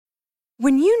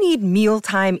When you need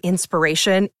mealtime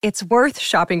inspiration, it's worth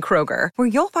shopping Kroger, where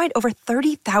you'll find over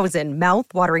 30,000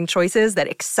 mouth-watering choices that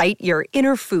excite your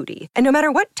inner foodie. And no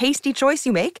matter what tasty choice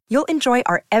you make, you'll enjoy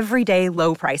our everyday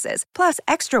low prices, plus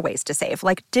extra ways to save,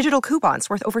 like digital coupons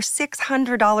worth over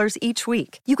 $600 each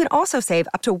week. You can also save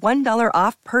up to $1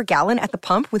 off per gallon at the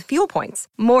pump with fuel points.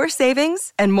 More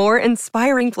savings and more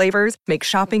inspiring flavors make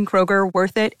shopping Kroger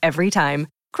worth it every time.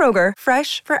 Kroger,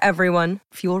 fresh for everyone.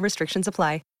 Fuel restrictions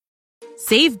apply.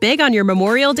 Save big on your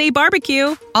Memorial Day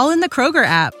barbecue, all in the Kroger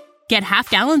app. Get half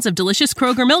gallons of delicious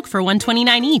Kroger milk for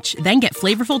 $1.29 each. Then get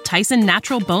flavorful Tyson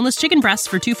natural boneless chicken breasts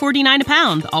for $2.49 a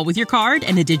pound, all with your card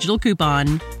and a digital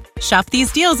coupon. Shop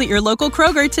these deals at your local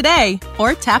Kroger today,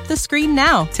 or tap the screen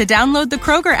now to download the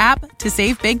Kroger app to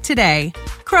save big today.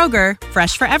 Kroger,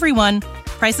 fresh for everyone.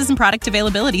 Prices and product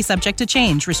availability subject to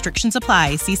change. Restrictions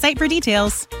apply. See site for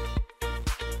details.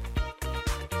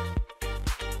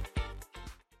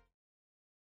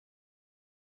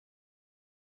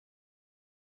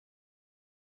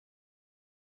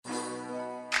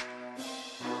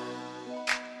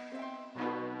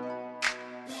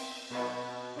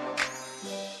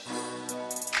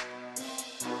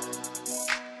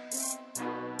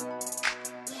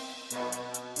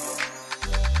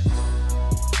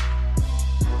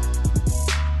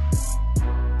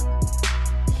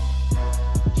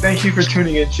 Thank you for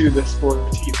tuning into the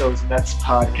Sports Ethos Nets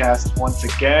podcast once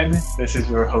again. This is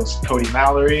your host, Cody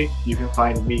Mallory. You can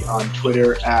find me on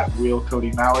Twitter at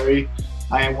RealCodyMallory.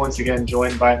 I am once again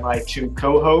joined by my two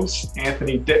co-hosts,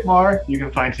 Anthony Dittmar. You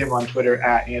can find him on Twitter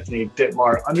at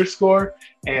 @AnthonyDittmar_,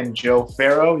 and Joe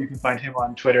Farrow. You can find him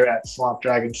on Twitter at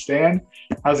SwampDragonStan.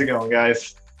 How's it going,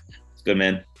 guys? It's good,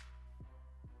 man.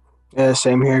 Yeah,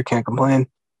 same here. Can't complain.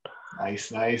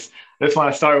 Nice. Just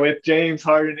want to start with James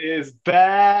Harden is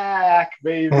back,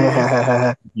 baby.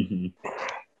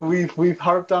 We've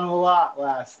harped on him a lot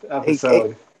last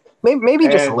episode. Maybe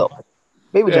just a little.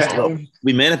 Just a little.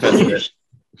 We manifested it.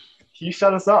 He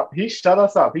shut us up. He shut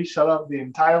up the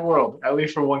entire world, at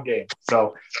least for one game.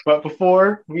 So, but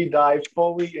before we dive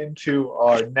fully into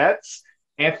our Nets,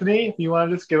 Anthony, if you want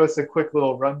to just give us a quick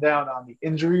little rundown on the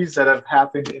injuries that have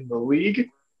happened in the league.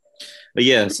 But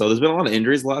yeah, so there's been a lot of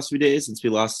injuries the last few days since we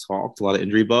last talked, a lot of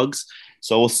injury bugs.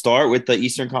 So we'll start with the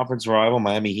Eastern Conference rival,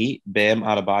 Miami Heat. Bam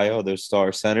Adebayo, their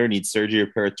star center, needs surgery to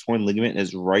repair a torn ligament in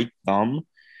his right thumb.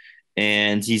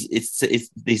 And it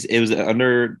was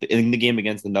in the game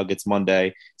against the Nuggets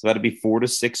Monday. So that'd be 4 to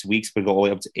 6 weeks, but go all the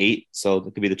way up to 8. So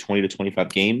that could be the 20 to 25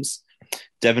 games.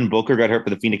 Devin Booker got hurt for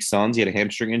the Phoenix Suns. He had a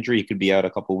hamstring injury. He could be out a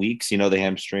couple weeks. You know, the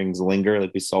hamstrings linger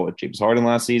like we saw with James Harden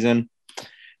last season.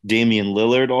 Damian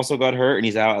Lillard also got hurt, and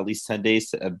he's out at least 10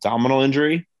 days to abdominal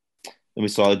injury. Then we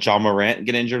saw John Morant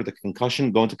get injured with a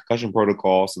concussion, go into concussion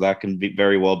protocol. So that can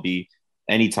very well be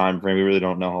any time frame. We really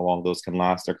don't know how long those can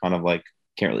last. They're kind of like,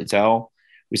 can't really tell.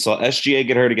 We saw SGA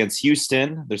get hurt against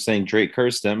Houston. They're saying Drake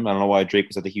cursed him. I don't know why Drake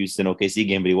was at the Houston OKC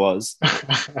game, but he was.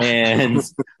 And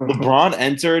LeBron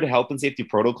entered health and safety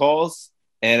protocols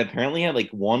and apparently had like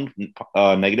one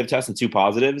negative test and 2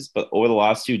 positives. But over the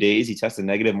last 2 days, he tested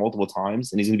negative multiple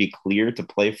times, and he's going to be cleared to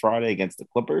play Friday against the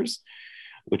Clippers,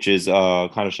 which is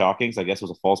kind of shocking. So I guess it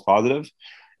was a false positive.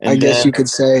 And I guess you could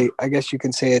say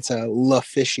it's a La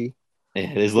Fishy.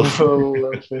 It is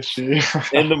fishy.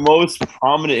 And the most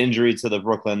prominent injury to the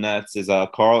Brooklyn Nets is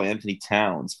Karl Anthony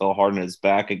Towns fell hard on his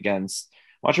back against.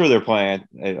 I'm not sure who they're playing,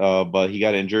 but he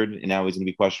got injured, and now he's going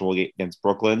to be questionable against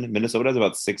Brooklyn. Minnesota has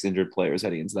about 6 injured players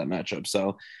heading into that matchup,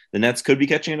 so the Nets could be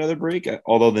catching another break.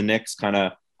 Although the Knicks kind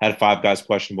of had 5 guys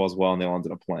questionable as well, and they all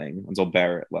ended up playing until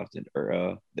Barrett left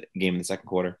the game in the second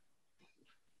quarter.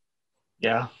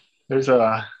 Yeah.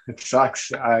 It sucks.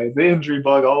 The injury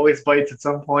bug always bites at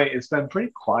some point. It's been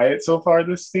pretty quiet so far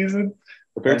this season.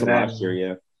 Compared to last year,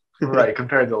 yeah. Right,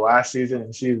 compared to last season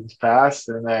and seasons past.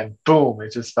 And then, boom,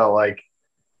 it just felt like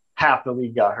half the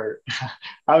league got hurt.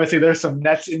 Obviously, there's some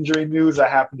Nets injury news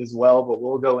that happened as well, but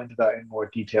we'll go into that in more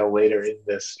detail later in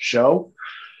this show.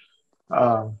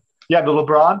 Yeah, the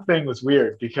LeBron thing was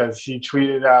weird because he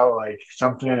tweeted out like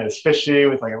something as fishy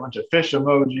with like a bunch of fish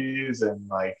emojis, and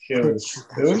like it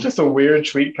was just a weird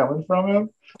tweet coming from him.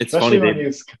 It's funny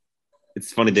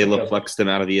they flexed him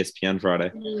out of ESPN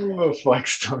Friday.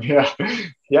 Flexed him,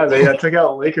 yeah. They took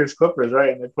out Lakers Clippers,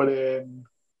 right, and they put in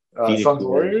Suns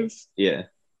Warriors. Yeah.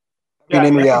 And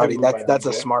in reality, that's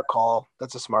a smart call.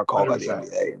 That's a smart call 100%. By the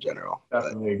NBA in general.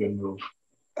 Definitely a good move.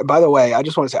 By the way, I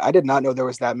just want to say I did not know there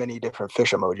was that many different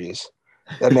fish emojis.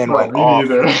 That man went off.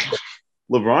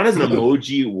 LeBron is an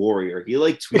emoji warrior. He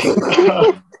like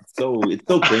tweets. it's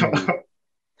so crazy.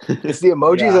 It's the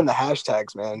emojis and the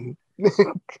hashtags, man.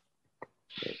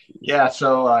 Yeah,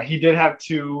 so he did have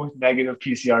two negative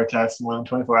PCR tests more than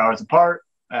 24 hours apart,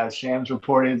 as Shams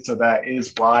reported. So that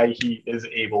is why he is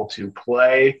able to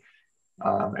play.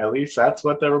 At least that's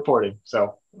what they're reporting.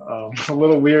 So a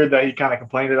little weird that he kind of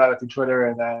complained about it through Twitter,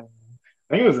 and then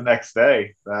I think it was the next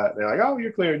day that they're like, "Oh,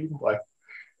 you're cleared, you can play."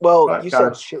 Well, But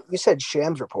you said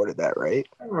Shams reported that, right?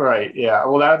 right, yeah.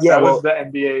 Well, that was the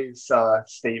NBA's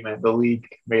statement. The league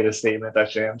made a statement that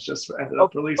Shams just ended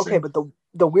up releasing. Okay, but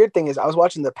the weird thing is, I was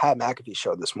watching the Pat McAfee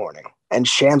show this morning, and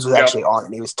Shams was actually on,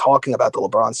 and he was talking about the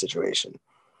LeBron situation,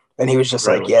 and he was just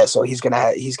like, "Yeah, so he's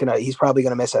probably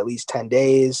gonna miss at least 10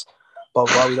 days, but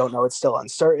while we don't know, it's still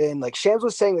uncertain." Like Shams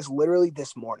was saying this literally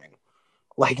this morning,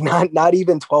 like not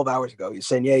even 12 hours ago. He's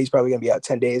saying, "Yeah, he's probably gonna be out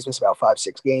 10 days, miss about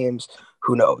 5-6 games,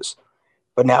 who knows?"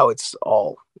 But now it's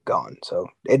all gone, so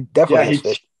it definitely is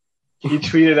fishy. He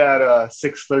tweeted at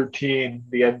 6:13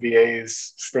 the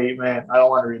NBA's statement. I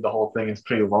don't want to read the whole thing; it's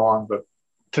pretty long. But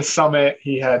to sum it,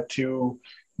 he had two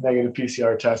negative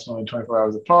PCR tests only 24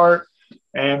 hours apart,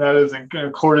 and that is in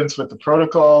accordance with the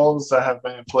protocols that have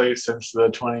been in place since the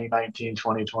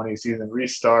 2019-2020 season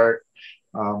restart.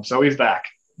 So he's back,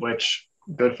 which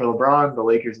good for LeBron. The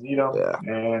Lakers need him,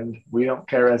 and we don't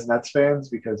care as Nets fans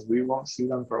because we won't see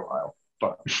them for a while.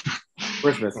 But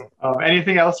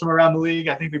anything else from around the league?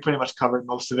 I think we pretty much covered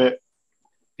most of it.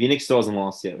 Phoenix still hasn't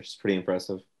lost yet, which is pretty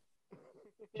impressive.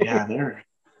 Yeah,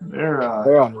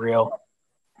 they're unreal.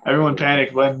 Everyone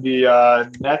panicked when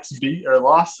the Nets beat or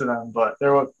lost to them, but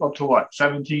they're up to what,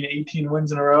 17, 18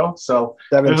 wins in a row? So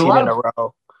 17 in a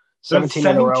row. 17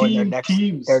 in a row,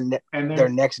 and their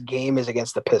next game is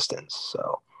against the Pistons.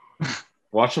 So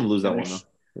watch them lose that one.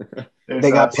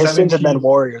 They got Pistons and then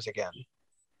Warriors again.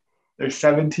 There's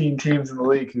 17 teams in the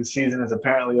league whose season is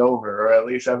apparently over, or at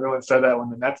least everyone said that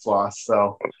when the Nets lost.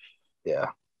 So, yeah.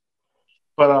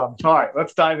 But all right,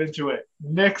 let's dive into it.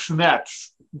 Knicks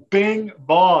Nets, bing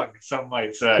bong, some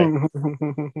might say.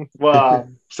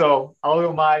 Well, so I'll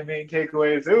go my main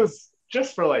takeaways. It was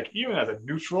just for even as a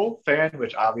neutral fan,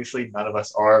 which obviously none of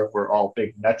us are. We're all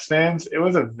big Nets fans. It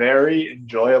was a very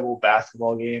enjoyable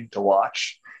basketball game to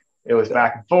watch. It was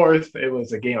back and forth. It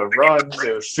was a game of runs.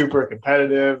 It was super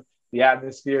competitive. The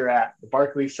atmosphere at the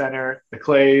Barclays Center, the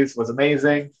Clays, was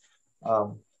amazing. I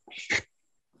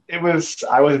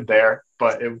wasn't there,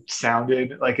 but it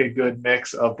sounded like a good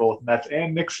mix of both Mets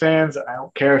and Knicks fans. I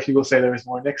don't care if people say there was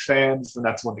more Knicks fans, the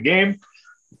Nets won the game.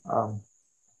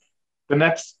 The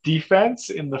Nets defense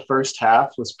in the first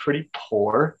half was pretty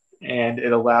poor, and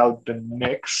it allowed the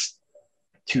Knicks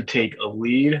to take a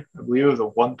lead. I believe it was a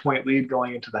 1-point lead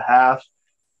going into the half.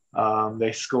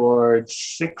 They scored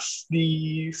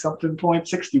 60-something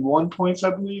points, 61 points,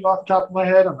 I believe, off the top of my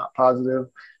head. I'm not positive.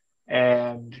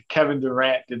 And Kevin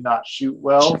Durant did not shoot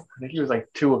well. I think he was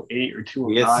 2 of 8 or 2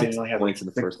 of 9. He only had points in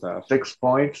the first half. 6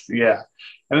 points, yeah.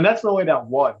 And then that's only down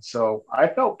 1. So I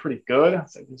felt pretty good. I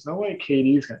was like, there's no way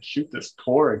KD is going to shoot this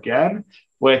poor again,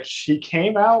 which he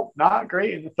came out not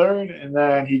great in the third. And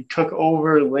then he took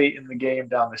over late in the game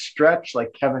down the stretch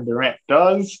like Kevin Durant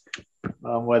does.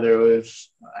 Whether it was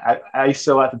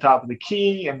ISO at the top of the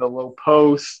key and the low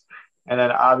post, and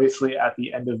then obviously at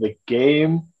the end of the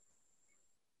game,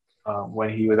 when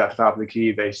he was at the top of the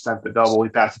key, they sent the double. He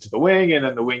passed it to the wing, and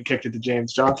then the wing kicked it to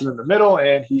James Johnson in the middle,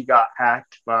 and he got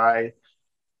hacked by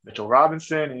Mitchell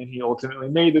Robinson, and he ultimately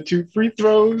made the 2 free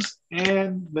throws,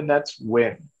 and the Nets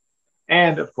win.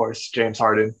 And, of course, James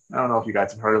Harden. I don't know if you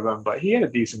guys have heard of him, but he had a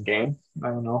decent game. I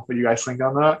don't know what you guys think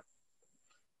on that.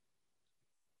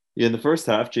 Yeah, in the first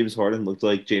half, James Harden looked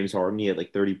like James Harden. He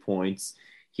had 30 points.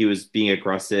 He was being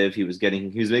aggressive. He was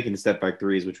making the step back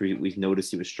threes, which we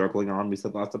noticed he was struggling on. We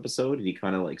said last episode, and he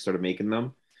kind of started making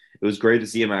them. It was great to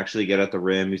see him actually get at the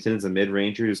rim. He was in as a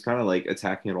mid-ranger. He was kind of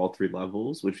attacking at all 3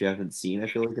 levels, which we haven't seen, I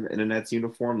feel like, in a Nets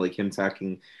uniform. Him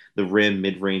attacking the rim,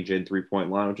 mid-range, and 3-point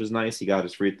line, which was nice. He got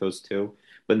his free throws too.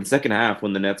 But in the second half,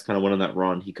 when the Nets kind of went on that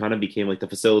run, he kind of became the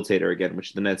facilitator again,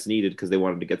 which the Nets needed because they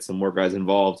wanted to get some more guys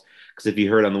involved. Because if you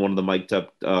heard on one of the mic'd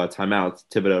up timeouts,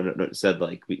 Thibodeau said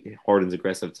Harden's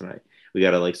aggressive tonight. We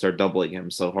got to start doubling him.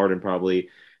 So Harden probably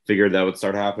figured that would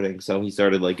start happening. So he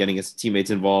started getting his teammates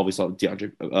involved. We saw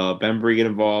DeAndre Bembry get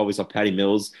involved. We saw Patty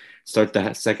Mills start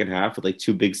the second half with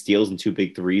 2 big steals and 2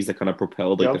 big threes that kind of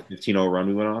propelled the 15-0 run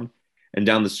we went on. And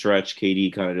down the stretch,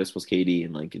 KD kind of just was KD,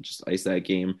 and it just iced that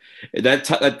game.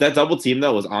 That double team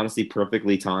though was honestly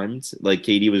perfectly timed.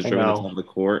 KD was driven to the top of the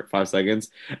court, 5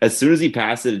 seconds. As soon as he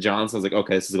passed it to Johnson, I was like,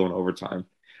 okay, this is going overtime.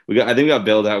 I think we got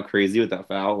bailed out crazy with that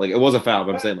foul. It was a foul,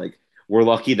 but I'm saying we're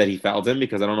lucky that he fouled him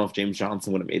because I don't know if James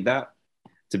Johnson would have made that,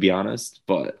 to be honest.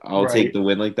 But I'll take the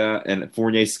win like that. And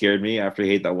Fournier scared me after he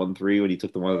hit that 1-3 when he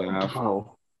took the 1.5.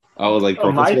 I was like,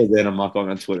 Oh, Professor then I'm not going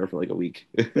on Twitter for like a week.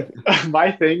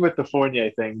 my thing with the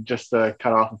Fournier thing, just to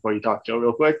cut off before you talk, Joe,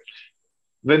 real quick.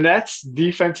 The Nets'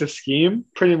 defensive scheme,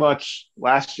 pretty much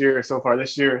last year so far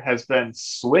this year, has been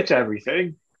switch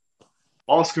everything,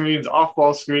 ball screens, off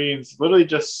ball screens, literally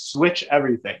just switch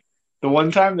everything. The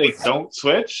one time they don't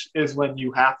switch is when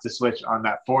you have to switch on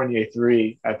that Fournier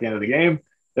three at the end of the game.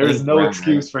 There is no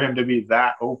excuse for him to be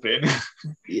that open.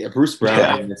 Yeah, Bruce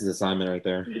Brown, that's his assignment right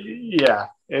there. Yeah,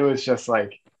 it was just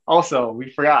like. Also, we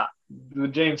forgot the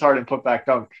James Harden putback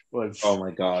dunk was. Oh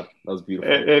my God, that was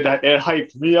beautiful. It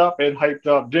hyped me up. It hyped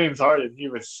up James Harden. He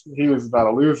was about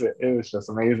to lose it. It was just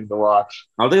amazing to watch.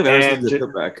 I don't think I've ever seen the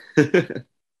putback.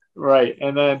 Right,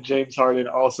 and then James Harden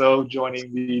also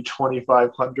joining the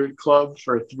 2,500 club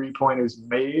for 3-pointers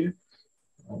made.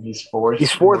 And he's fourth.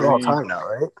 He's fourth all time now,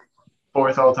 right?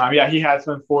 Fourth all time. Yeah, he has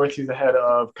been fourth. He's ahead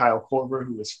of Kyle Korver,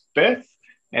 who was fifth.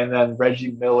 And then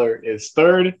Reggie Miller is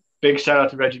third. Big shout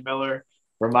out to Reggie Miller.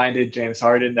 Reminded James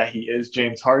Harden that he is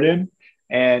James Harden.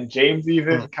 And James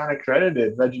even kind of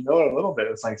credited Reggie Miller a little bit.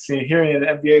 It's like hearing an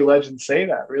NBA legend say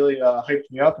that really hyped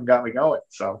me up and got me going.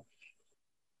 So.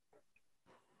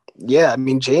 Yeah, I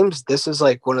mean, James, this is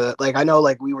like one of the, like, I know,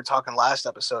 like, we were talking last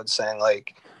episode saying,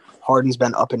 like, Harden's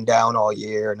been up and down all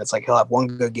year, and it's like he'll have one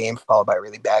good game followed by a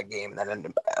really bad game, and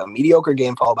then a mediocre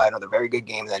game followed by another very good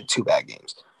game, and then two bad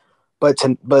games. But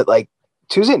like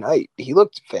Tuesday night, he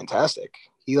looked fantastic.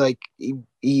 He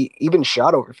even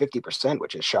shot over 50%,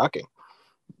 which is shocking.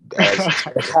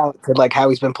 How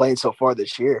he's been playing so far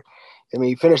this year. I mean,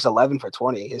 he finished 11 for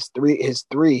 20. His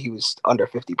three, he was under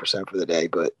 50% for the day,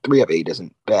 but 3 of 8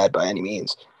 isn't bad by any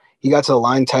means. He got to the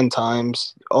line 10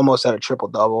 times, almost had a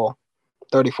triple-double,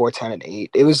 34, 10, and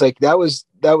 8. It was like that was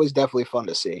definitely fun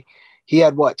to see. He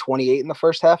had, 28 in the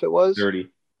first half it was? 30.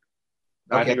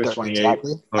 I think it was 28.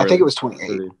 Exactly. I think it was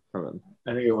 28. 30.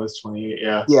 I think it was 28,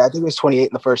 yeah. Yeah, I think it was 28 in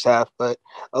the first half, but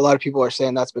a lot of people are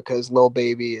saying that's because Lil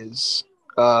Baby is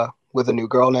with a new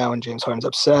girl now and James Harden's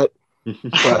upset.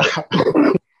 But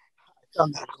I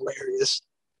found that hilarious.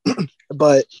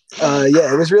 But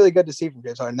yeah, it was really good to see from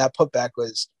James Harden. That putback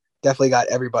was definitely got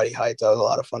everybody hyped. That was a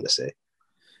lot of fun to see.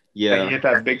 Yeah, he hit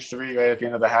that big three right at the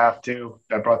end of the half too.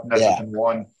 That brought the Nets within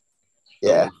one.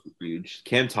 Yeah, huge.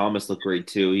 Cam Thomas looked great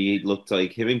too. He looked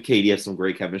like him and KD have some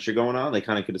great chemistry going on. They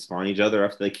kind of could have spawned each other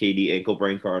after the KD ankle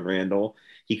brain on Randall.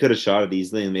 He could have shot it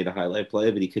easily and made a highlight play,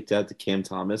 but he kicked out to Cam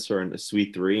Thomas for a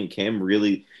sweet three. And Cam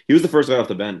he was the first guy off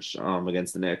the bench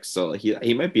against the Knicks, so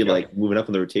he might be like moving up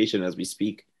in the rotation as we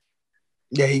speak.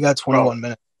 Yeah, he got 21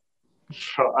 minutes.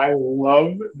 Bro, I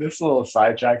love this little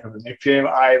sidetrack from the Knicks game.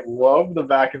 I love the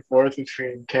back and forth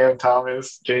between Cam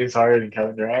Thomas, James Harden, and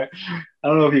Kevin Durant. I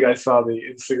don't know if you guys saw the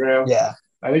Instagram. Yeah.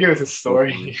 I think it was a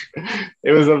story.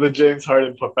 It was of the James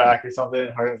Harden put back or something.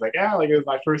 And Harden's like, yeah, like it was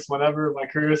my first one ever in my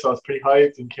career, so I was pretty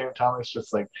hyped. And Cam Thomas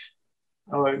just like,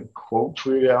 quote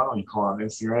tweeted, I don't know what you call it on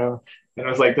Instagram. And I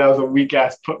was like, that was a weak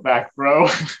ass putback, bro.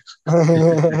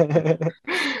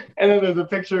 And then there's a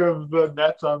picture of the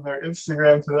Nets on their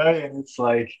Instagram today, and it's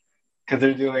like, because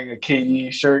they're doing a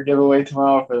KD shirt giveaway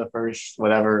tomorrow for the first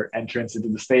whatever entrance into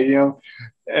the stadium,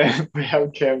 and they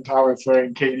have Cam Thomas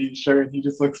wearing KD's shirt, and he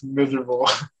just looks miserable.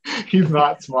 He's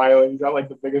not smiling. He's got like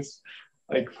the biggest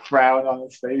frown on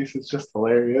his face. It's just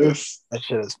hilarious. That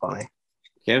shit is funny.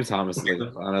 Cam Thomas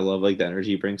is fun. I love the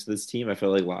energy he brings to this team. I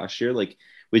feel like last year,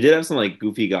 we did have some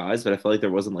goofy guys, but I felt like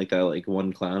there wasn't that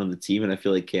one clown on the team, and I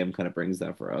feel like Cam kind of brings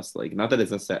that for us. Not that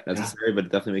it's necessary, but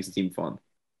it definitely makes the team fun.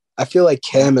 I feel like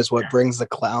Cam is what brings the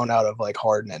clown out of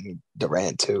Harden and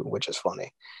Durant too, which is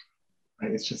funny.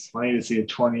 It's just funny to see a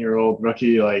 20-year-old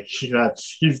rookie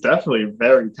he's definitely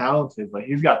very talented, but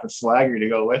he's got the swagger to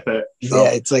go with it. So. Yeah,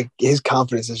 it's like his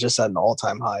confidence is just at an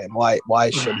all-time high, and why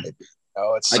shouldn't it be?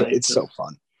 It's so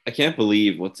fun. I can't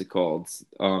believe what's it called.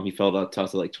 He fell out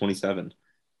tough to 27.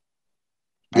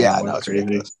 Yeah, I know it's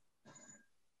crazy.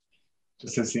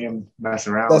 Just to see him mess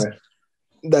around.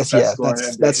 That's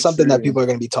something that people are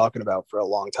going to be talking about for a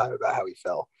long time about how he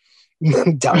fell. Yeah.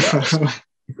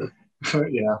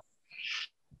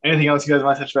 Anything else you guys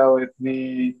want to touch about with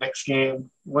the next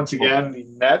game? Once again, the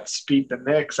Nets beat the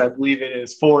Knicks. I believe it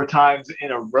is 4 times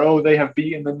in a row they have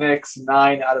beaten the Knicks,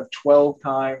 9 out of 12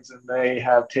 times, and they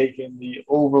have taken the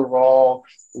overall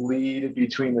lead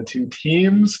between the two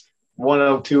teams,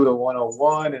 102 to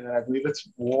 101, and I believe it's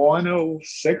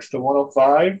 106 to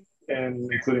 105,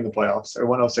 and including the playoffs, or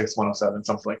 106, 107,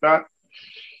 something like that.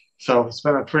 So it's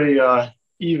been a pretty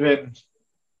even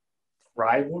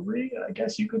rivalry, I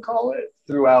guess you could call it,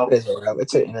 throughout.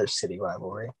 It's an inner-city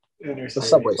rivalry. It's a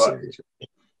subway series.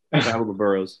 Battle of the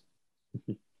boroughs.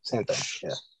 Same thing, yeah.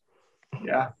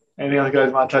 Yeah. Anything else you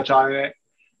guys want to touch on in it?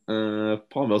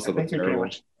 Paul I Millsap think looks we pretty terrible.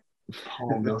 much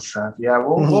Paul Millsap. Yeah,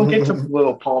 we'll get to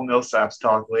little Paul Millsap's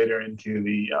talk later into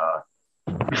the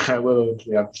a little into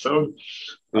the episode.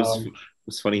 It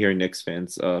was funny hearing Knicks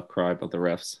fans cry about the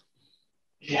refs.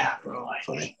 Yeah, bro.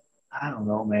 Like, I don't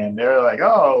know, man. They're like,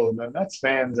 oh, the Nets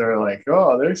fans are like,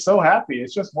 oh, they're so happy.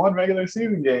 It's just one regular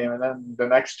season game. And then the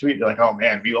next tweet, they're like, oh,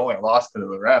 man, we only lost because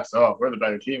of the refs. Oh, we're the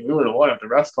better team. We would have won if the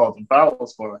refs called some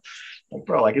fouls for it. Like,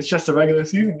 bro, like, it's just a regular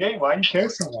season game. Why do you care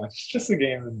so much? It's just a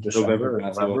game in November December or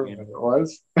basketball November, game. whatever it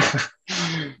was.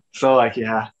 So, like,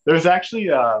 yeah. There's actually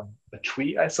a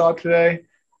tweet I saw today.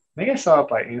 I think I saw it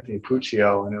by Anthony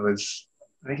Puccio, and it was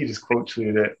I think he just quote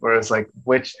tweeted it, where it's like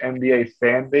which NBA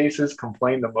fan bases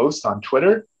complain the most on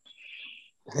Twitter.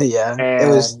 Yeah,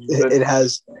 And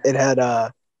it had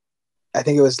I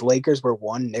think it was Lakers were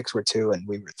 1, Knicks were 2, and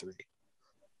we were 3.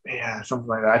 yeah, something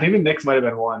like that. I think the Knicks might have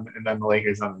been 1, and then the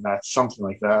Lakers on the Nets, something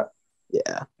like that.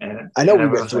 Yeah, And I know and we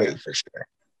were everyone's 3 like, for sure.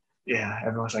 yeah,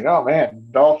 everyone's like, oh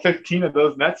man, all 15 of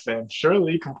those Nets fans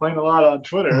surely complain a lot on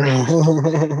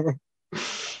Twitter.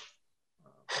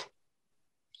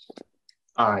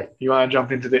 All right, you want to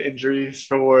jump into the injuries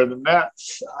for the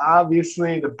Nets?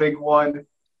 Obviously, the big one,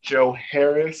 Joe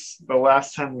Harris. The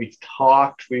last time we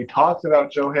talked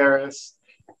about Joe Harris.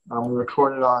 We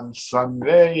recorded on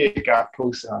Sunday. It got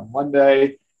posted on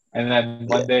Monday. And then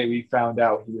Monday, we found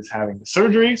out he was having the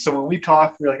surgery. So when we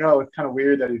talked, we were like, oh, it's kind of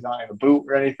weird that he's not in a boot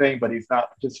or anything, but he's not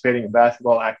participating in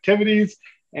basketball activities.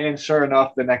 And sure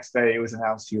enough, the next day, it was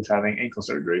announced he was having ankle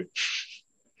surgery.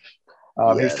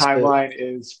 His timeline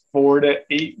is 4 to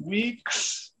 8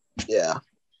 weeks. Yeah.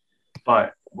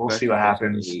 But we'll see what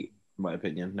happens. 8, in my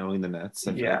opinion, knowing the Nets.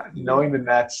 Yeah, knowing the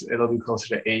Nets, it'll be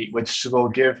closer to 8, which will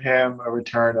give him a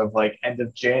return of like end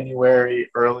of January,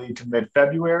 early to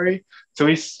mid-February. So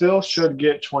he still should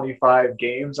get 25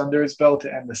 games under his belt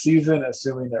to end the season,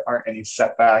 assuming there aren't any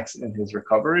setbacks in his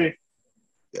recovery.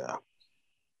 Yeah.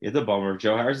 It's a bummer.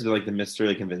 Joe Harris has been like the Mr.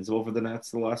 like invincible for the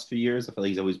Nets the last few years. I feel like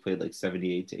he's always played like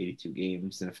 78 to 82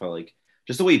 games. And I felt like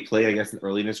just the way he played, I guess,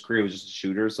 early in his career, he was just a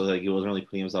shooter. So like he wasn't really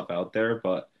putting himself out there.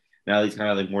 But now he's kind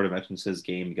of like more dimensions to his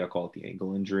game. He got called the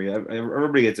ankle injury.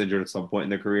 Everybody gets injured at some point in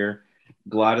their career.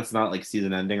 Glad it's not like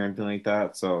season ending or anything like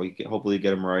that. So hopefully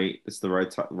get him right. It's the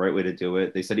right way to do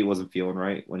it. They said he wasn't feeling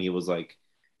right when he was like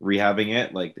rehabbing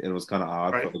it. Like it was kind of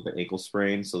odd for like, the ankle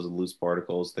sprain. So those loose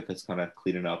particles that could kind of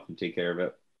clean it up and take care of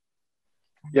it.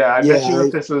 Yeah, I bet you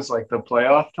if this was like the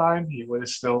playoff time, he would have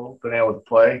still been able to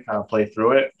play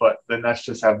through it. But the Nets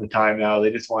just have the time now. They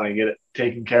just want to get it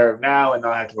taken care of now and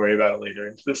not have to worry about it later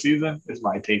into the season, is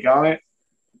my take on it.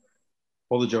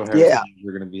 Well, the Joe Harris,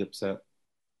 you're going to be upset.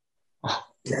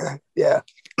 Yeah.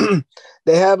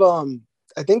 They have,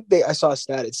 I saw a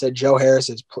stat. It said Joe Harris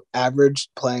is averaged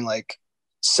playing like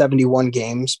 71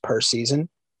 games per season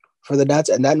for the Nets.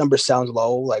 And that number sounds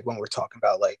low, like when we're talking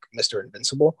about like Mr.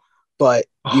 Invincible. But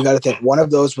you got to think one of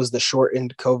those was the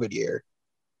shortened COVID year,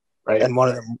 right? And one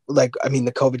of them, the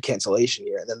COVID cancellation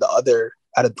year. And then the other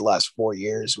out of the last 4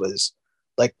 years was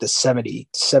like the 70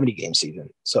 game season.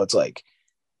 So it's like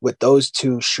with those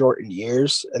 2 shortened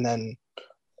years and then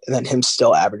him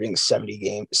still averaging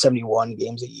 71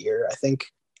 games a year, I think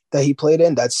that he played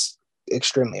in, that's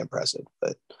extremely impressive.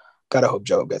 But got to hope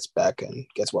Joe gets back and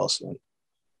gets well soon.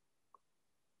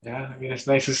 Yeah, I mean, it's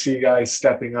nice to see guys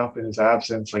stepping up in his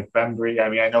absence, like Bembry. I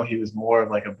mean, I know he was more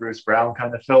of like a Bruce Brown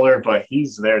kind of filler, but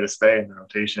he's there to stay in the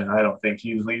rotation. I don't think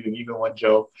he's leaving even when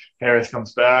Joe Harris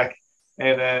comes back.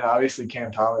 And then obviously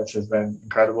Cam Thomas has been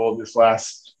incredible this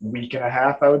last week and a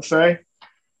half, I would say.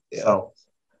 Yeah. So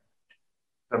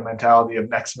the mentality of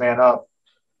next man up.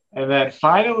 And then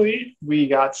finally, we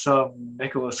got some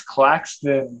Nicholas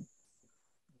Claxton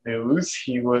news.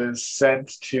 He was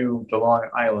sent to the Long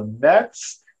Island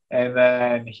Nets. And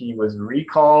then he was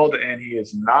recalled, and he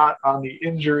is not on the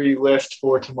injury list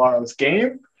for tomorrow's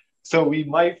game. So we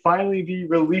might finally be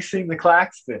releasing the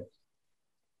Claxton.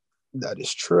 That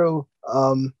is true.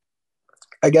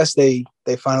 I guess they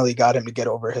finally got him to get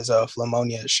over his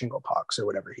pneumonia, shinglepox, or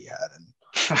whatever he had. And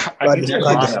I think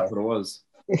that's what it was.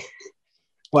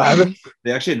 What happened?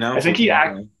 They actually announced. I think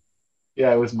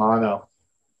it was mono.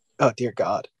 Oh dear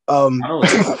God.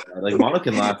 Like mono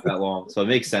can last that long, so it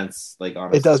makes sense. Like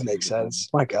honestly, it does make sense.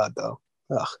 My God, though.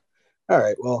 Ugh. All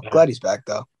right. Well, glad he's back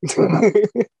though. I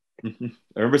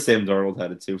remember Sam Darnold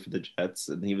had it too for the Jets,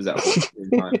 and he was out for the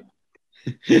same time.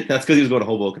 That's because he was going to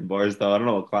Hoboken bars, though. I don't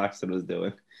know what Claxton was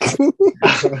doing.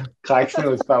 Claxton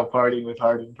was about partying with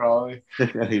Harden, probably.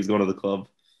 He was going to the club.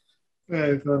 Yeah,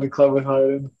 he was going to the club with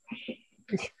Harden.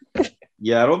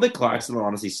 Yeah, I don't think Claxton will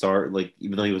honestly start. Like,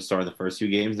 even though he was starting the first 2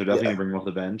 games, they're definitely going to bring him off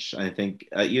the bench. I think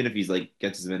even if he's like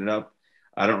gets his minute up,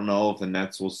 I don't know if the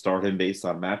Nets will start him based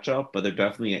on matchup, but they're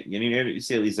definitely, you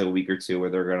see at least a week or two where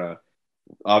they're going to,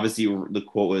 obviously the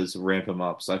quote was ramp him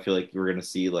up. So I feel like we're going to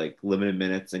see like limited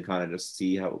minutes and kind of just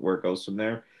see where it goes from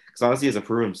there. Because honestly, he has to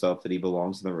prove himself that he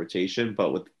belongs in the rotation.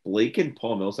 But with Blake and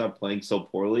Paul Millsap playing so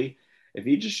poorly, if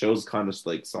he just shows kind of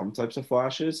like some types of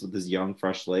flashes with his young,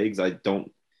 fresh legs, I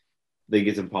don't think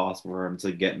it's impossible for him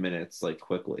to get minutes like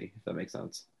quickly, if that makes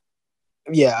sense.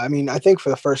 Yeah, I mean, I think for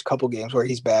the first couple games where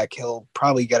he's back, he'll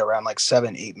probably get around like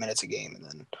 7, 8 minutes a game, and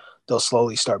then they'll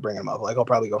slowly start bringing him up. Like he'll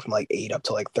probably go from like 8 up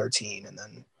to like 13, and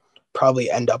then probably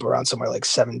end up around somewhere like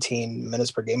 17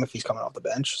 minutes per game if he's coming off the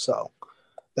bench. So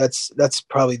that's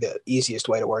probably the easiest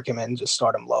way to work him in. Just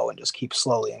start him low and just keep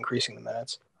slowly increasing the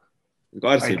minutes.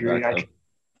 Glad to I see him agree. back,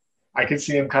 I could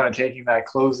see him kind of taking that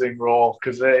closing role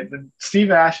because Steve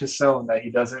Nash has shown that he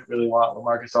doesn't really want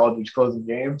LaMarcus Aldridge closing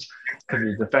games because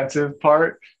of the defensive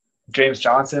part. James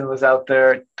Johnson was out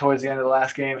there towards the end of the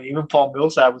last game, and even Paul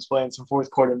Millsap was playing some fourth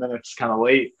quarter minutes kind of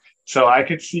late. So I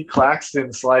could see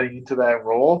Claxton sliding into that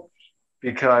role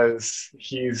because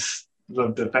he's the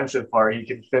defensive part. He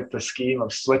can fit the scheme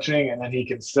of switching, and then he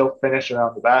can still finish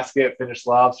around the basket, finish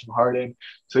lobs from Harden.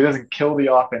 So he doesn't kill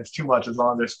the offense too much as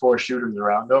long as there's 4 shooters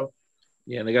around him.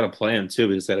 Yeah, and they got to play him too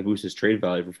because they got to boost his trade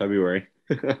value for February.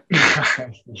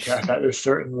 Yeah, that is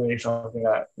certainly something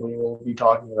that we will be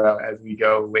talking about as we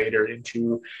go later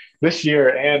into this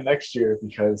year and next year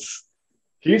because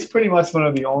he's pretty much one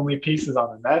of the only pieces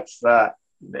on the Nets that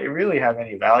they really have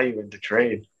any value in to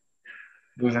trade,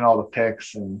 losing all the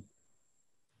picks and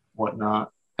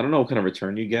whatnot. I don't know what kind of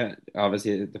return you get.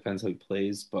 Obviously, it depends how he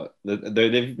plays, but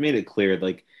they've made it clear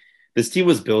like this team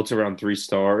was built around 3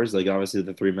 stars, like obviously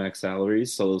the 3 max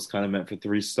salaries. So it was kind of meant for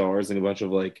 3 stars and a bunch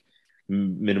of like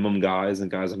minimum guys and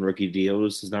guys on rookie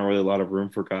deals. There's not really a lot of room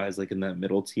for guys like in that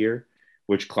middle tier,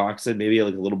 which Clarkson maybe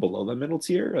like a little below that middle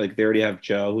tier. Like they already have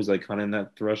Joe, who's like kind of in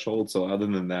that threshold. So other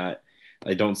than that,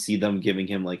 I don't see them giving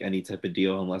him like any type of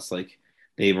deal unless like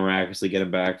they miraculously get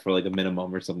him back for like a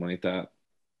minimum or something like that.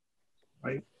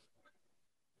 Right.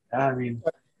 I mean,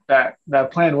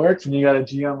 that plan works, and you got a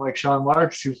GM like Sean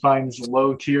Marks who finds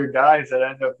low tier guys that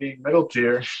end up being middle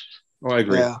tier. Oh, I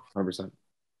agree, Yeah. 100%.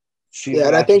 Yeah,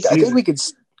 and I think we could.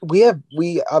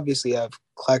 We obviously have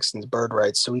Claxton's bird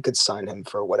rights, so we could sign him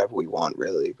for whatever we want,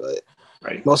 really. But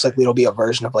most likely it'll be a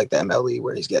version of like the MLE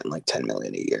where he's getting like $10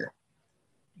 million a year.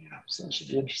 Yeah, so it should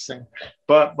be interesting.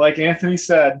 But like Anthony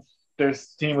said,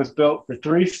 this team was built for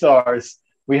 3 stars.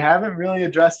 We haven't really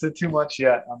addressed it too much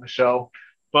yet on the show,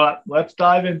 but let's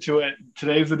dive into it.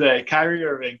 Today's the day. Kyrie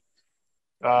Irving.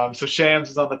 So Shams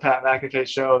was on the Pat McAfee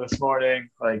show this morning,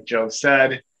 like Joe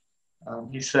said.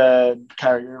 He said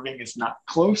Kyrie Irving is not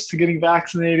close to getting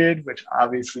vaccinated, which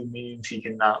obviously means he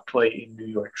cannot play in New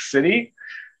York City.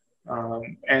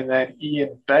 And then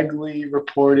Ian Begley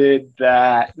reported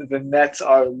that the Nets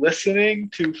are listening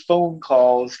to phone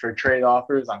calls for trade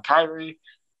offers on Kyrie.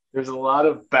 There's a lot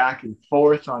of back and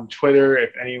forth on Twitter.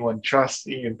 If anyone trusts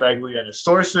Ian Begley and his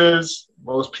sources,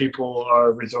 most people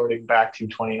are resorting back to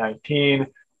 2019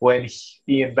 when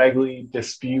Ian Begley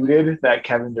disputed that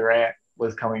Kevin Durant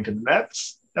was coming to the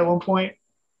Nets at one point.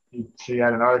 He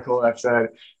had an article that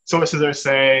said, sources are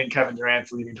saying Kevin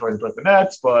Durant's leaving towards the Brooklyn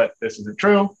Nets, but this isn't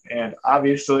true. And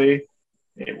obviously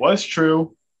it was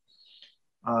true.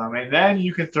 And then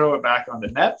you can throw it back on the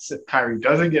Nets. If Kyrie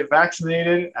doesn't get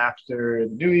vaccinated after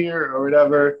the new year or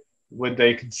whatever, would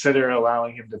they consider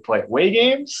allowing him to play away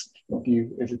games?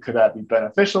 Could that be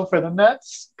beneficial for the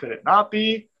Nets? Could it not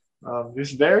be?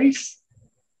 There's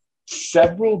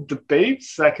several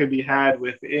debates that could be had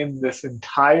within this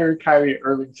entire Kyrie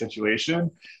Irving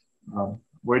situation. How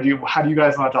do you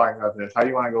guys want to talk about this? How do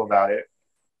you want to go about it?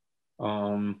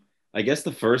 I guess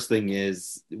the first thing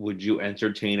is, would you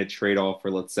entertain a trade offer,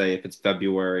 let's say if it's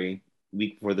February,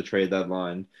 week before the trade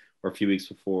deadline, or a few weeks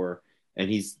before, and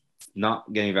he's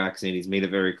not getting vaccinated, he's made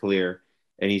it very clear,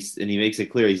 and he makes it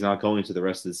clear he's not going to the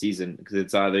rest of the season, because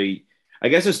it's either, I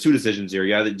guess there's 2 decisions here.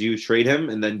 You either do you trade him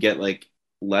and then get like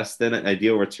less than an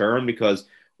ideal return, because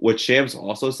what Shams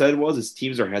also said was his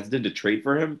teams are hesitant to trade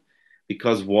for him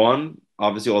because 1,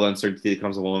 obviously all the uncertainty that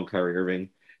comes along with Kyrie Irving.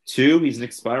 2, he's an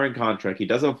expiring contract. He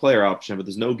does have a player option, but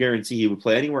there's no guarantee he would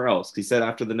play anywhere else. He said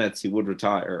after the Nets he would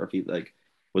retire if he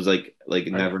was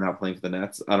never not playing for the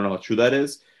Nets. I don't know how true that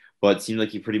is, but it seemed like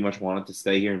he pretty much wanted to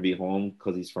stay here and be home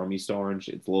because he's from East Orange.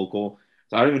 It's local.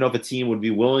 So I don't even know if a team would be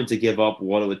willing to give up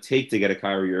what it would take to get a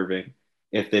Kyrie Irving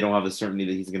if they don't have the certainty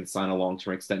that he's going to sign a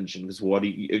long-term extension. Because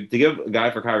to give a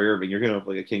guy for Kyrie Irving, you're going to have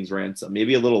like a king's ransom,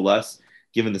 maybe a little less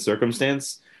given the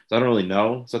circumstance. So I don't really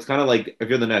know. So it's kind of like if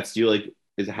you're the Nets, do you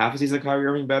is half a season of Kyrie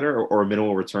Irving better or a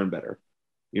minimal return better?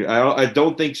 I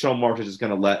don't think Sean Marsh is just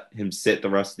going to let him sit the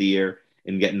rest of the year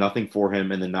and get nothing for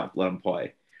him and then not let him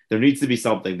play. There needs to be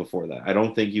something before that. I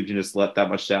don't think you can just let that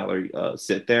much salary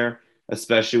sit there,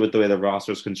 especially with the way the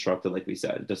roster is constructed. Like we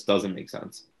said, it just doesn't make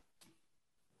sense.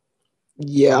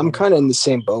 Yeah, I'm kind of in the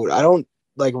same boat. I don't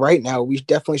like right now. We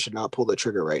definitely should not pull the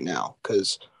trigger right now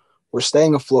because we're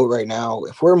staying afloat right now.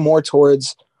 If we're more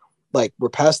towards like we're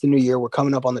past the new year, we're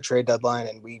coming up on the trade deadline,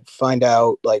 and we find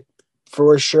out like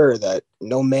for sure that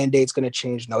no mandate's going to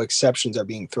change, no exceptions are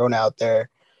being thrown out there,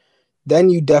 then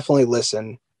you definitely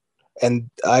listen. And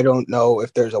I don't know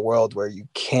if there's a world where you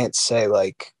can't say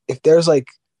like if there's like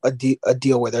a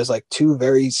deal where there's like two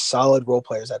very solid role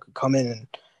players that could come in and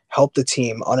help the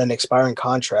team on an expiring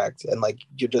contract, and like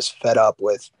you're just fed up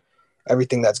with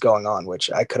everything that's going on,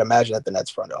 which I could imagine that the Nets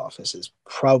front office is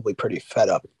probably pretty fed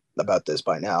up about this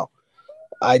by now.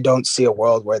 I don't see a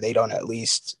world where they don't at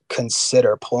least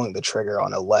consider pulling the trigger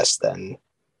on a less than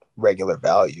regular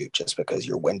value just because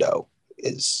your window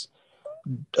is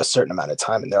a certain amount of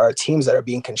time. And there are teams that are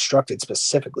being constructed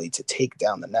specifically to take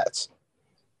down the Nets.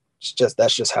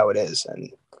 That's just how it is.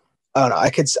 And I don't know. I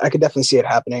could definitely see it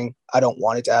happening. I don't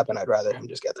want it to happen. I'd rather him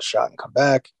just get the shot and come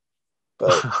back.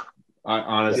 But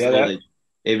honestly,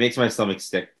 it makes my stomach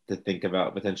sick to think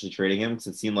about potentially trading him because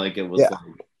it seemed like it was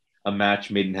like a match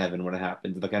made in heaven when it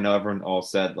happened. Like I know everyone all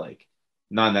said like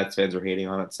non-Nets fans were hating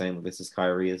on it, saying like, this is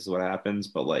Kyrie, this is what happens.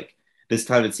 But like this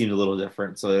time it seemed a little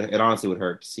different. So it honestly would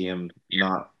hurt to see him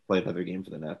not play another game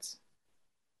for the Nets.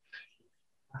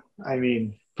 I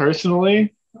mean,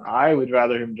 personally, I would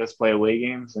rather him just play away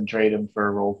games than trade him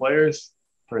for role players,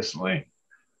 personally.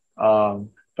 But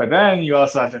then you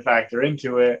also have to factor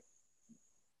into it.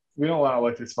 We don't want to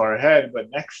look this far ahead, but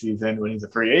next season when he's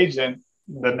a free agent,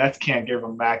 the Nets can't give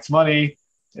him max money,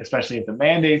 especially if the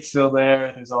mandate's still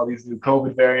there. There's all these new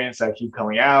COVID variants that keep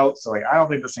coming out. So like, I don't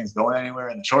think this thing's going anywhere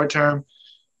in the short term.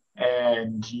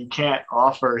 And you can't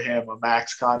offer him a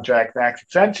max contract, max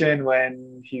extension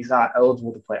when he's not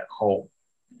eligible to play at home.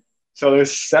 So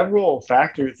there's several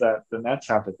factors that the Nets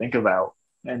have to think about.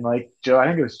 And like Joe, I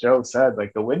think it was Joe said,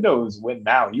 like the window is win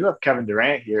now. You have Kevin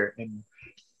Durant here, and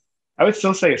I would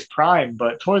still say his prime,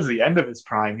 but towards the end of his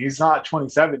prime, he's not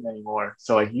 27 anymore.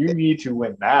 So like you need to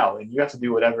win now, and you have to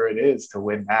do whatever it is to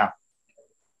win now.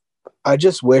 I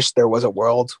just wish there was a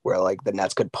world where like the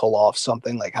Nets could pull off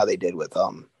something like how they did with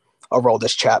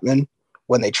Aroldis Chapman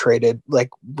when they traded,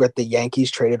 like with the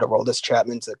Yankees traded Aroldis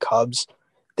Chapman to the Cubs.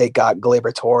 They got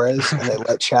Gleyber Torres and they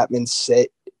let Chapman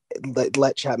sit,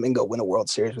 let Chapman go win a World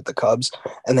Series with the Cubs,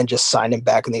 and then just sign him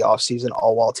back in the offseason,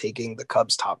 all while taking the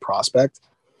Cubs' top prospect.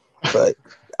 But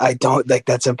I don't think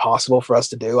that's impossible for us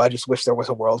to do. I just wish there was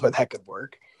a world where that could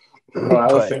work. Well,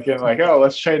 I was thinking like, oh,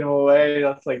 let's trade him away.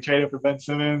 Let's like trade him for Ben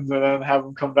Simmons and then have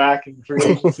him come back in free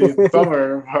agency in the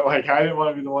summer. But like, I didn't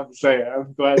want to be the one to say it.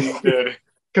 I'm glad you did.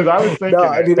 Because I was thinking. No,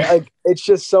 I mean, it's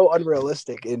just so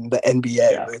unrealistic in the NBA.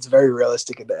 Yeah. It's very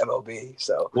realistic in the MLB.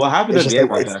 So what happened to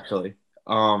the actually?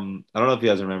 I don't know if you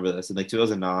guys remember this. In like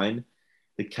 2009,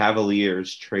 the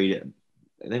Cavaliers traded.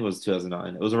 I think it was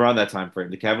 2009. It was around that time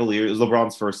frame. The Cavaliers. It was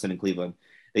LeBron's first stint in Cleveland.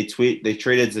 They traded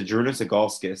Zydrunas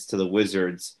Ilgauskas to the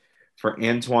Wizards for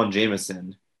Antoine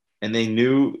Jameson, and they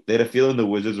had a feeling the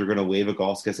Wizards were going to waive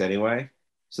Ilgauskas anyway.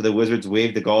 So the Wizards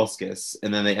waived Ilgauskas,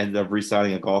 and then they ended up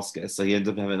re-signing Ilgauskas. So he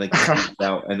ended up having like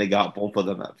out, and they got both of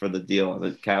them for the deal. And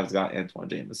the Cavs got Antoine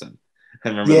Jameson.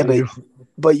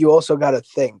 But you also got to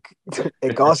think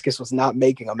Ilgauskas was not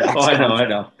making a max. I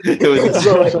know. It was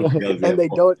and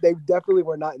they definitely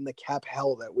were not in the cap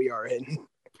hell that we are in.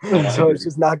 So it's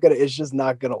just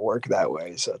not gonna work that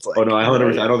way. So it's like, oh no, I don't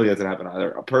think that's gonna happen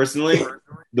either. Personally,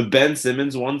 the Ben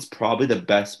Simmons one's probably the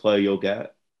best player you'll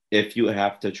get if you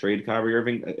have to trade Kyrie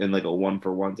Irving in like a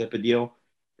 1-for-1 type of deal,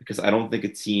 because I don't think a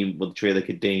team will trade like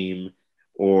a Dame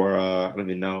or I don't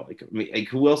even know like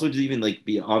who else would even like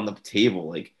be on the table,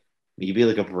 like maybe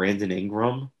like a Brandon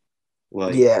Ingram.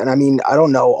 Like, yeah, and I mean I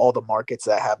don't know all the markets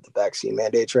that have the vaccine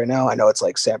mandates right now. I know it's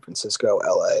like San Francisco,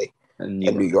 LA. And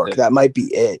New York. That might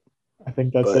be it. I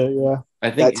think that's it, yeah. I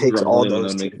think that takes all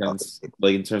those make sense,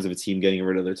 like in terms of a team getting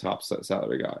rid of their top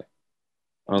salary guy.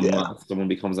 Unless someone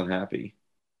becomes unhappy.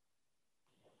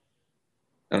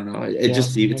 I don't know.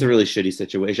 It's a really shitty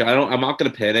situation. I'm not gonna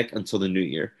panic until the new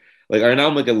year. Like right now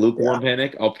I'm like a lukewarm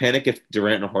panic. I'll panic if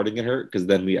Durant and Harden get hurt, because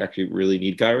then we actually really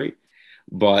need Kyrie.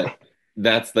 But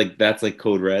that's like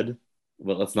code red.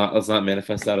 But let's not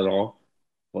manifest that at all.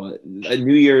 But a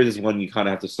New Year is when you kind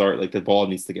of have to start. Like the ball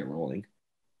needs to get rolling.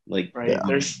 Like right,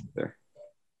 there's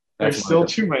still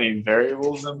too many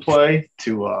variables in play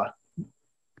to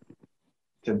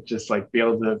just like be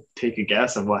able to take a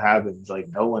guess of what happens. Like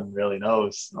no one really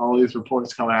knows. All these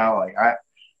reports coming out. Like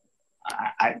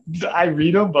I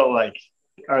read them, but like,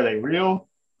 are they real?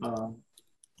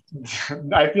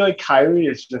 I feel like Kyrie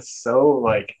is just so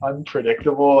like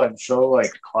unpredictable and so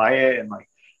like quiet and like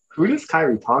who does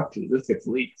Kyrie talk to? This gets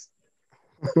leaked.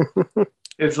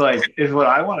 It's like is what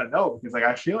I want to know because like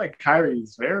I feel like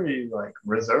Kyrie's very like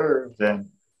reserved and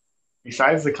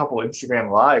besides the couple Instagram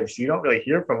lives, you don't really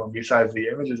hear from him besides the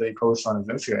images that he posts on his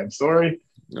Instagram story.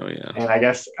 Oh yeah. And I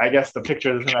guess the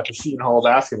pictures of him at the Seton Hall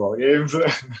basketball games.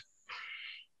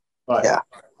 But Yeah.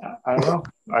 I don't know.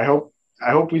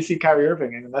 I hope we see Kyrie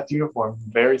Irving in that uniform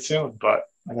very soon. But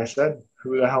like I said,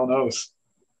 who the hell knows?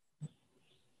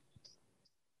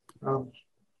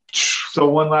 So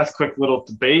one last quick little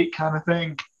debate kind of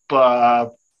thing.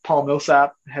 But Paul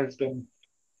Millsap has been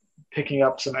picking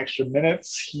up some extra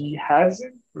minutes. He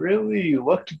hasn't really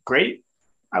looked great,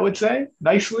 I would say,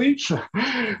 nicely. He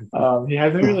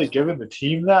hasn't really given the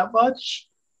team that much.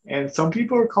 And some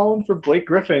people are calling for Blake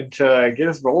Griffin to get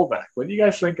his role back. What do you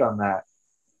guys think on that?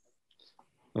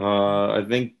 I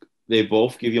think they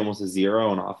both give you almost a 0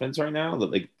 on offense right now,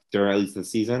 like during at least the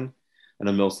season. And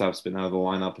then Millsap's been out of the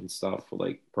lineup and stuff for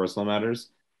like personal matters.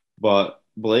 But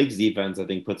Blake's defense, I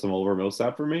think, puts him over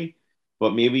Millsap for me.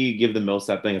 But maybe you give the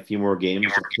Millsap thing a few more games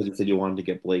because you said you wanted to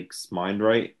get Blake's mind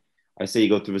right. I say you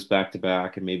go through this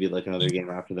back-to-back and maybe like another game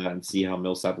after that and see how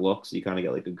Millsap looks. You kind of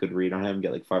get like a good read on him,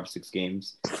 get like 5 or 6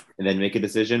 games, and then make a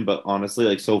decision. But honestly,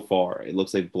 like so far, it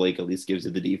looks like Blake at least gives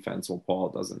you the defense while Paul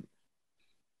doesn't.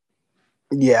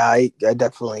 Yeah, I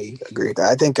definitely agree with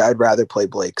that. I think I'd rather play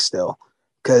Blake still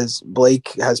because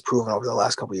Blake has proven over the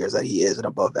last couple of years that he is an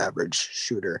above-average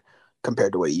shooter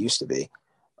compared to what he used to be.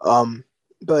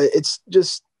 But it's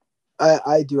just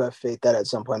I do have faith that at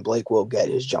some point Blake will get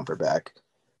his jumper back.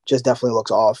 Just definitely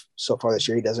looks off so far this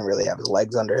year. He doesn't really have his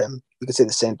legs under him. You could say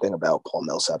the same thing about Paul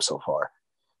Millsap so far.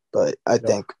 But I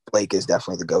think Blake is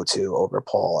definitely the go-to over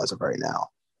Paul as of right now.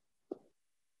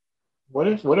 What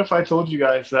if I told you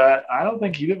guys that I don't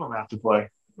think either of them have to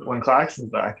play when Claxton's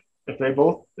back? If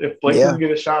Blake doesn't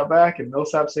get a shot back and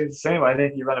Millsap stays the same, I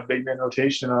think you run a big man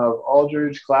rotation of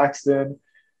Aldridge, Claxton,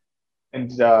 and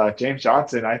James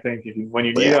Johnson. I think when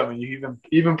you need them and you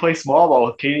even play small ball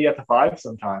with KD at the 5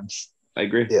 sometimes. I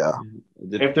agree. Yeah.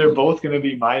 If they're both going to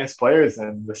be minus players,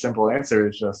 then the simple answer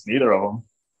is just neither of them,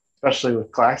 especially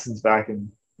with Claxton's back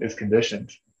and is conditioned.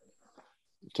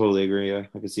 Totally agree. Yeah,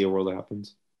 I can see a world that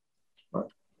happens.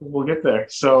 We'll get there.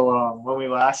 So when we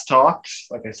last talked,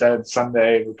 like I said,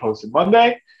 Sunday, we posted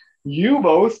Monday. You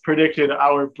both predicted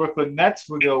our Brooklyn Nets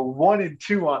would go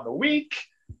 1-2 on the week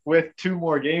with 2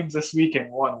 more games this week and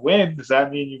 1 win. Does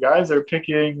that mean you guys are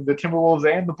picking the Timberwolves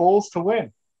and the Bulls to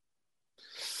win?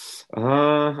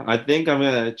 I think I'm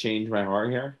gonna change my heart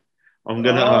here. I'm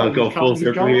gonna go full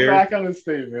circle here. Back on his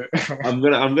statement. I'm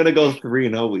gonna go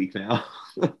 3-0 week now.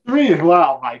 3?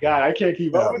 Wow, my God, I can't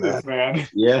keep up with this, man.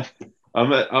 Yeah.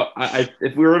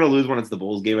 If we were going to lose one, it's the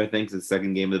Bulls game, I think. It's the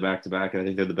second game of the back-to-back, and I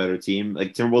think they're the better team.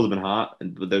 Like, Timberwolves have been hot,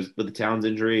 but the Towns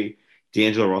injury,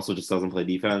 D'Angelo Russell just doesn't play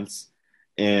defense.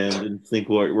 And I think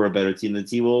we're a better team than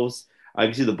T-Wolves. I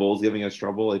can see the Bulls giving us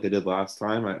trouble like they did last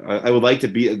time. I would like to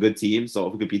beat a good team, so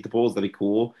if we could beat the Bulls, that'd be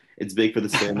cool. It's big for the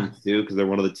standings, too, because they're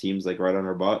one of the teams, like, right on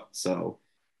our butt. So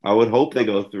I would hope they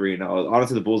go 3-0.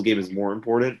 Honestly, the Bulls game is more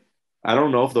important. I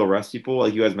don't know if they'll rest people.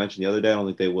 Like you guys mentioned the other day, I don't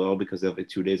think they will because they have like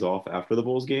 2 days off after the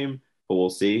Bulls game, but we'll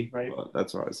see. Right. But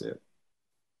that's how I see it.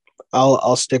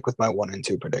 I'll stick with my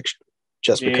 1-2 prediction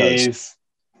just because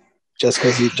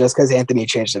Anthony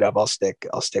changed it up. I'll stick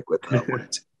with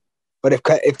 1-2. But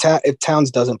if Towns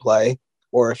doesn't play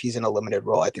or if he's in a limited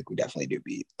role, I think we definitely do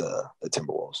beat the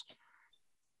Timberwolves.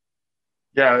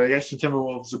 Yeah, I guess the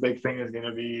Timberwolves, the big thing is going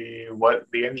to be what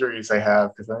the injuries they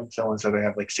have, because I think someone said they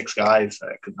have like 6 guys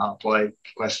that could not play,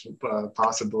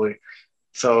 possibly.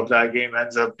 So if that game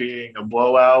ends up being a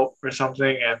blowout or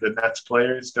something and the Nets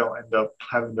players don't end up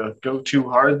having to go too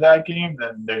hard that game,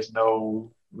 then there's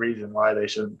no reason why they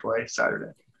shouldn't play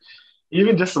Saturday.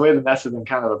 Even just the way the Nets have been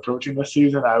kind of approaching this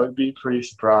season, I would be pretty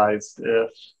surprised if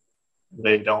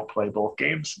they don't play both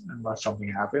games unless something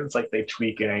happens, like they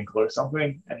tweak an ankle or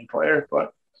something, any player.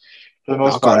 But for the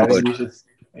most part, I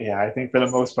think for the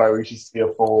most part, we should see a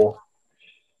full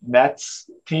Nets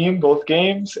team, both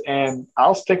games. And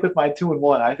I'll stick with my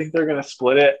 2-1. I think they're going to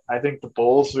split it. I think the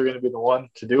Bulls are going to be the one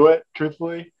to do it,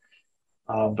 truthfully.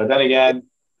 But then again,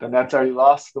 the Nets already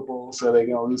lost to the Bulls, so they're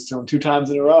going to lose to them 2 times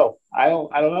in a row. I don't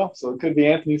know. So it could be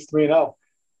Anthony's 3-0.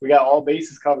 We got all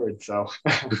bases covered. So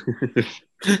I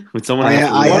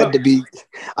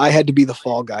had to be the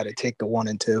fall guy to take the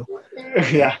 1-2.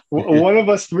 Yeah, one of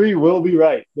us 3 will be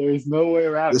right. There is no way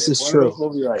around it. This is one true. Of us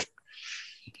will be right.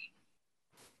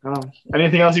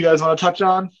 Anything else you guys want to touch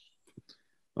on?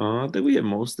 I think we have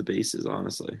most of the bases,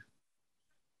 honestly.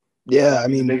 Yeah, I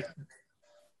mean,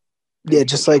 yeah,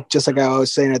 just like I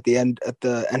was saying at the end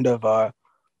of our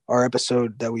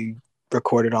episode that we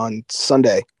recorded on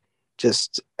Sunday.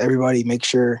 Just everybody make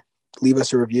sure leave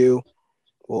us a review.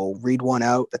 We'll read one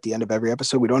out at the end of every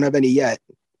episode. We don't have any yet.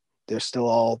 They're still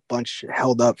all a bunch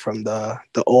held up from the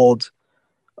old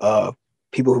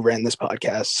people who ran this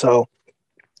podcast. So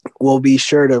we'll be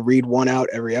sure to read one out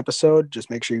every episode. Just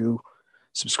make sure you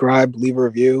subscribe, leave a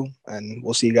review, and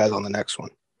we'll see you guys on the next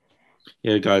one.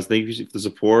 Yeah, guys, thank you for the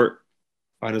support.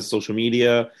 Find us on social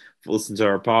media. Listen to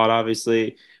our pod,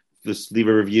 obviously. Just leave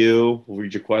a review. We'll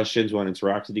read your questions. We want to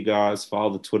interact with you guys.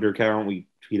 Follow the Twitter account. We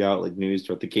tweet out like news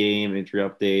throughout the game, injury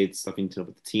updates, stuff you need to know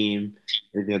about the team,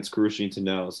 anything that's crucial you need to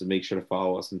know. So make sure to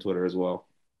follow us on Twitter as well.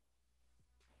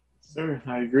 Sir,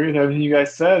 I agree with everything you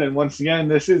guys said. And once again,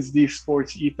 this is the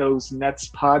Sports Ethos Nets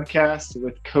podcast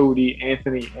with Cody,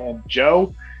 Anthony, and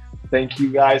Joe. Thank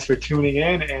you guys for tuning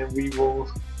in, and we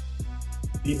will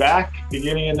be back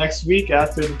beginning of next week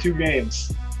after the 2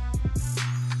 games.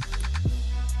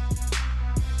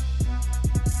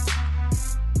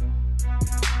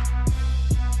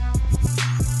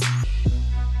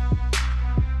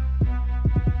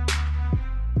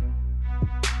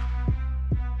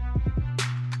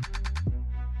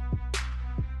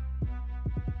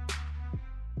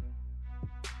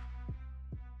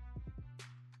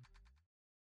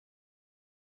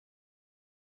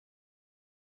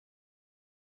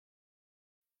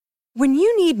 When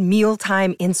you need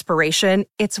mealtime inspiration,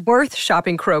 it's worth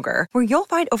shopping Kroger, where you'll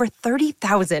find over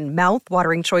 30,000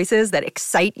 mouth-watering choices that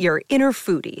excite your inner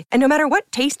foodie. And no matter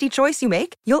what tasty choice you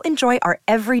make, you'll enjoy our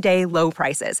everyday low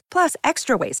prices, plus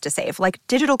extra ways to save, like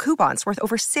digital coupons worth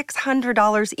over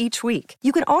 $600 each week.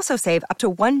 You can also save up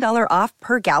to $1 off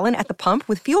per gallon at the pump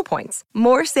with fuel points.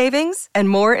 More savings and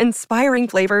more inspiring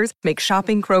flavors make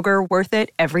shopping Kroger worth it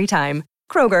every time.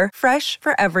 Kroger, fresh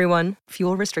for everyone.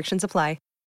 Fuel restrictions apply.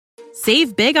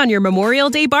 Save big on your Memorial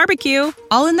Day barbecue,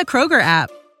 all in the Kroger app.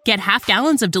 Get half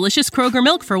gallons of delicious Kroger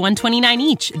milk for $1.29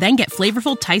 each. Then get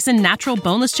flavorful Tyson natural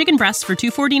boneless chicken breasts for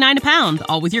 $2.49 a pound,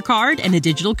 all with your card and a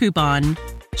digital coupon.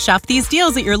 Shop these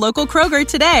deals at your local Kroger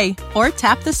today, or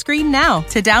tap the screen now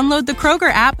to download the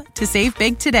Kroger app to save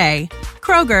big today.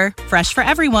 Kroger, fresh for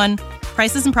everyone.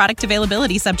 Prices and product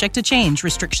availability subject to change.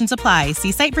 Restrictions apply.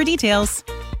 See site for details.